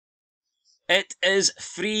It is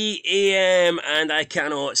 3 AM and I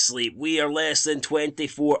cannot sleep. We are less than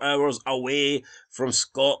 24 hours away from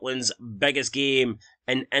Scotland's biggest game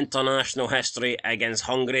in international history against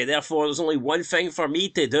Hungary. Therefore, there's only one thing for me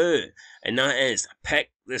to do, and that is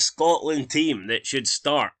pick the Scotland team that should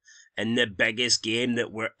start in the biggest game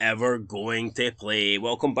that we're ever going to play.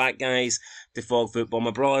 Welcome back, guys, to Fog Football.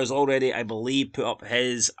 My brother's already, I believe, put up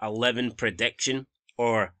his 11 prediction,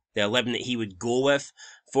 or the 11 that he would go with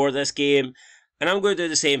for this game, and I'm going to do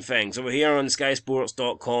the same thing. So we're here on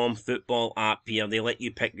skysports.com football app here. They let you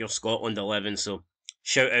pick your Scotland 11, so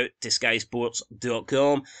shout out to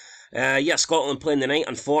skysports.com. Yeah, Scotland playing tonight.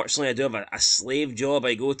 Unfortunately, I do have a slave job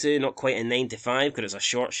I go to, not quite a 9 to 5 because it's a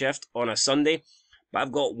short shift on a Sunday, but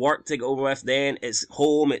I've got work to go with then. It's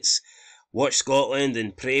home, it's watch Scotland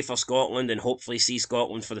and pray for Scotland and hopefully see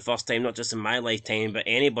Scotland for the first time, not just in my lifetime, but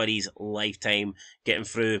anybody's lifetime, getting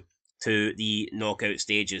through to the knockout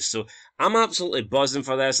stages. So I'm absolutely buzzing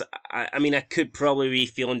for this. I mean, I could probably be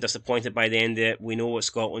feeling disappointed by the end of it. We know what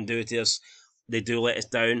Scotland do to us. They do let us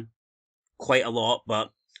down quite a lot, but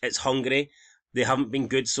it's Hungary. They haven't been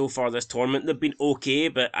good so far this tournament. They've been okay,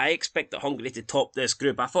 but I expect Hungary to top this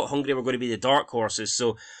group. I thought Hungary were going to be the dark horses,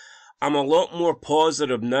 so I'm a lot more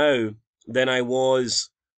positive now than I was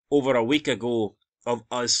over a week ago of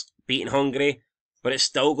us beating Hungary, but it's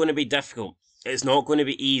still going to be difficult. It's not going to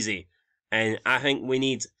be easy, and I think we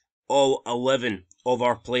need all 11 of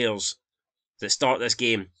our players that start this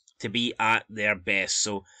game to be at their best.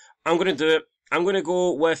 So I'm going to do it. I'm going to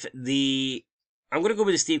go with the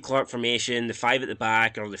Steve Clarke formation, the 5 at the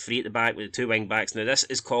back, or the 3 at the back with the 2 wing backs. Now, this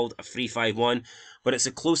is called a 3-5-1, but it's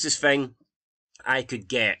the closest thing I could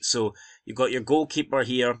get. So you've got your goalkeeper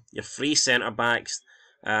here, your 3 centre backs,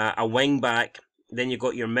 a wing back, then you've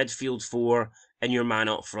got your midfield 4, and your man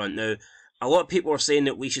up front. Now, a lot of people are saying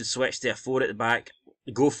that we should switch to a 4 at the back,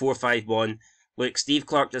 go 4-5-1. Look, Steve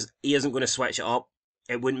Clarke he isn't going to switch it up.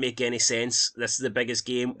 It wouldn't make any sense. This is the biggest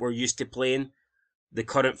game. We're used to playing the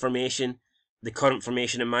current formation. The current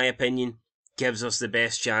formation, in my opinion, gives us the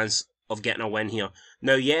best chance of getting a win here.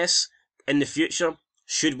 Now, yes, in the future,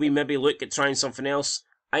 should we maybe look at trying something else?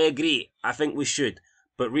 I agree. I think we should.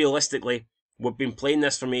 But realistically, we've been playing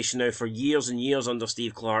this formation now for years and years under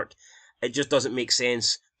Steve Clarke. It just doesn't make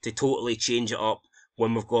sense to totally change it up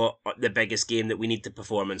when we've got the biggest game that we need to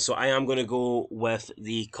perform in. So I am going to go with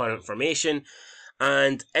the current formation.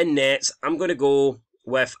 And in nets, I'm going to go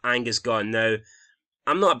with Angus Gunn. Now,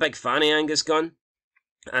 I'm not a big fan of Angus Gunn,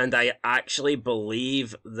 and I actually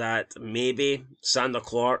believe that maybe Sander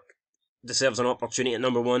Clark deserves an opportunity at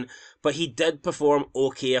number 1, but he did perform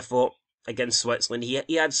okay, I thought, against Switzerland.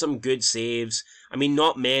 He had some good saves. I mean,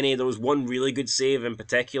 not many. There was one really good save in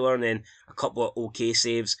particular, and then a couple of okay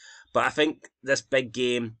saves. But I think this big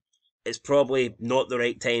game, it's probably not the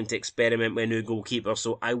right time to experiment with a new goalkeeper,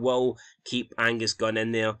 so I will keep Angus Gunn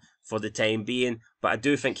in there for the time being, but I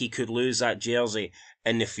do think he could lose that jersey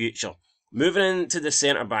in the future. Moving into the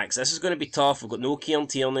centre-backs, this is going to be tough. We've got no Kieran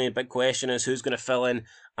Tierney. The big question is who's going to fill in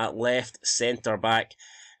at left centre-back.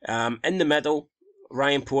 In the middle,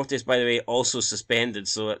 Ryan Porteous, by the way, also suspended,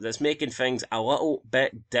 so that's making things a little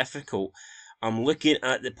bit difficult. I'm looking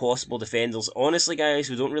at the possible defenders. Honestly, guys,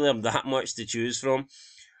 we don't really have that much to choose from.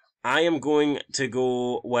 I am going to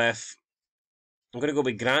go with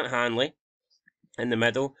Grant Hanley in the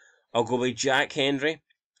middle. I'll go with Jack Hendry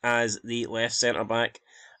as the left centre-back,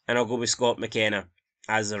 and I'll go with Scott McKenna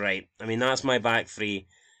as the right. I mean, that's my back three.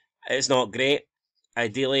 It's not great.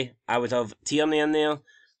 Ideally, I would have Tierney in there.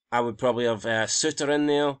 I would probably have Suter in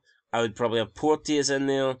there. I would probably have Porteous in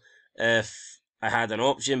there if I had an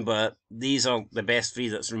option, but these are the best 3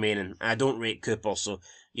 that's remaining. I don't rate Cooper, so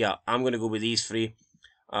yeah, I'm going to go with these 3.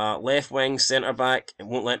 Left wing, centre-back, it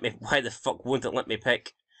won't let me. Why the fuck won't it let me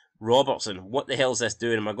pick Robertson? What the hell is this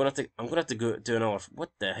doing? I'm gonna have to go do another.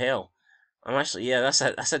 What the hell? I'm actually, yeah, that's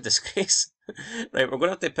a disgrace. Right, we're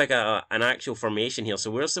gonna have to pick an actual formation here. So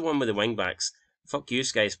where's the one with the wing backs? Fuck you,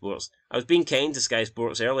 Sky Sports. I was being kind to Sky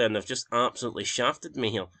Sports earlier, and they've just absolutely shafted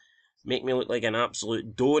me here. Make me look like an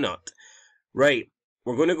absolute donut. Right,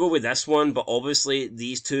 we're gonna go with this one, but obviously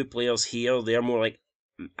these 2 players here, they're more like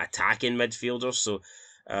attacking midfielders. So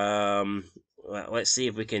let's see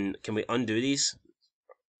if we can we undo these?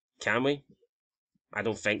 Can we? I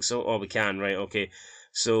don't think so. Oh, we can, right, okay.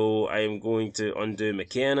 So I'm going to undo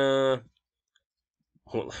McKenna.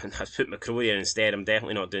 I've put McCrory in instead. I'm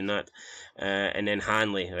definitely not doing that. And then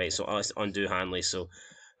Hanley, right, so I'll undo Hanley. So,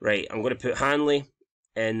 right, I'm going to put Hanley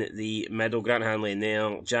in the middle, Grant Hanley in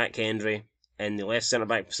there, Jack Hendry in the left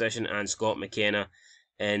centre-back position, and Scott McKenna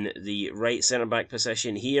in the right centre-back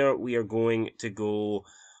position. Here we are going to go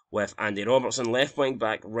with Andy Robertson, left wing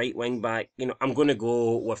back, right wing back. You know, I'm going to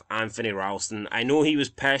go with Anthony Ralston. I know he was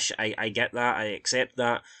pish. I get that. I accept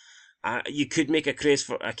that. You could make a case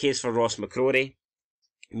for Ross McCrory.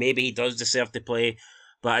 Maybe he does deserve to play,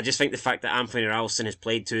 but I just think the fact that Anthony Ralston has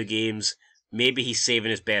played 2 games, maybe he's saving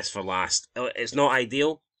his best for last. It's not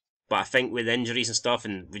ideal, but I think with injuries and stuff,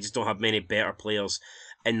 and we just don't have many better players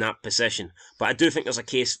in that position. But I do think there's a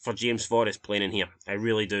case for James Forrest playing in here. I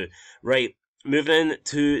really do. Right, moving in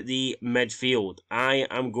to the midfield. I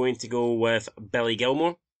am going to go with Billy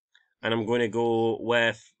Gilmore, and I'm going to go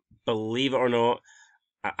with, believe it or not,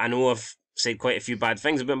 I know I've said quite a few bad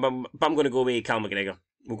things about him, but I'm going to go with Cal McGregor.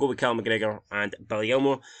 We'll go with Cal McGregor and Billy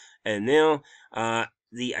Gilmore in there.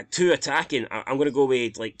 The 2 attacking, I'm going to go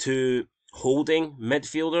with like 2 holding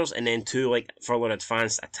midfielders and then 2 like further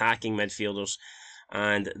advanced attacking midfielders.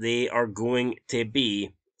 And they are going to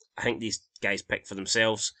be, I think these guys pick for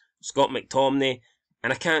themselves, Scott McTominay,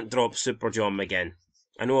 and I can't drop Super John McGinn.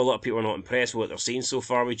 I know a lot of people are not impressed with what they're seeing so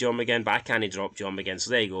far with John McGinn, but I can't drop John McGinn,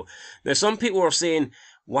 so there you go. Now, some people are saying,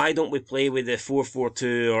 why don't we play with the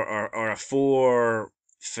 4-4-2 or a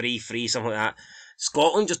 4-3-3, something like that?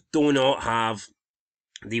 Scotland just do not have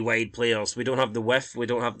the wide players. We don't have the width, we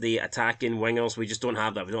don't have the attacking wingers, we just don't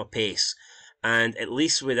have that, we don't have pace. And at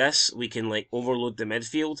least with this, we can like overload the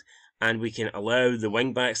midfield, and we can allow the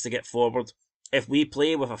wing backs to get forward. If we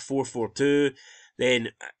play with a 4-4-2, then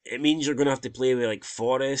it means you're going to have to play with like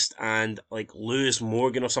Forrest and like Lewis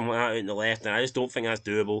Morgan or something like that out in the left, and I just don't think that's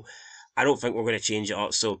doable. I don't think we're going to change it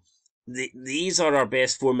up. So these are our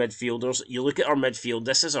best 4 midfielders. You look at our midfield,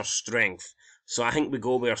 this is our strength. So I think we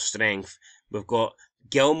go with our strength. We've got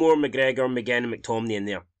Gilmore, McGregor, McGinn and McTominay in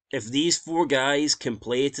there. If these 4 guys can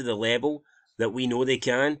play to the level that we know they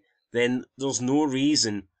can, then there's no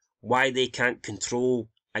reason why they can't control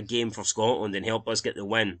a game for Scotland and help us get the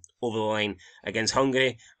win over the line against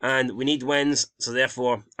Hungary. And we need wins, so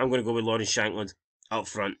therefore I'm going to go with Lawrence Shankland up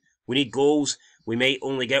front. We need goals. We might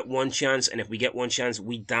only get 1 chance, and if we get 1 chance,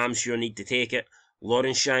 we damn sure need to take it.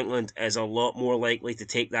 Lawrence Shankland is a lot more likely to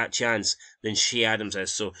take that chance than Shea Adams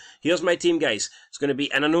is. So here's my team, guys. It's going to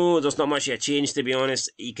be, and I know there's not much of a change, to be honest.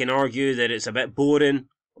 You can argue that it's a bit boring,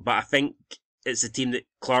 but I think it's the team that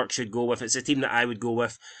Clark should go with. It's the team that I would go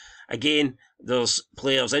with. Again, there's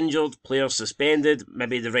players injured, players suspended.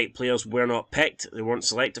 Maybe the right players were not picked. They weren't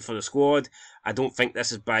selected for the squad. I don't think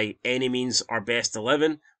this is by any means our best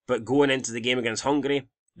 11. But going into the game against Hungary,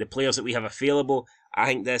 the players that we have available, I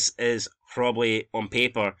think this is probably, on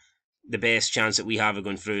paper, the best chance that we have of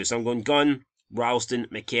going through. So I'm going Gunn, Ralston,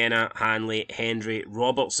 McKenna, Hanley, Hendry,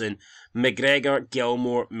 Robertson, McGregor,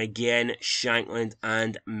 Gilmore, McGinn, Shankland,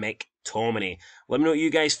 and McTominay. Let me know what you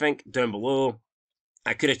guys think down below.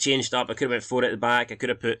 I could have changed up. I could have went 4 at the back. I could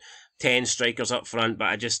have put 10 strikers up front, but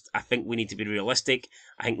I think we need to be realistic.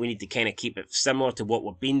 I think we need to kind of keep it similar to what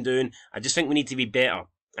we've been doing. I just think we need to be better.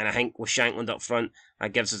 And I think with Shankland up front,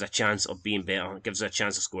 that gives us a chance of being better. It gives us a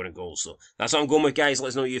chance of scoring goals. So that's what I'm going with, guys. Let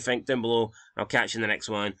us know what you think down below. I'll catch you in the next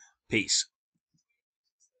one. Peace.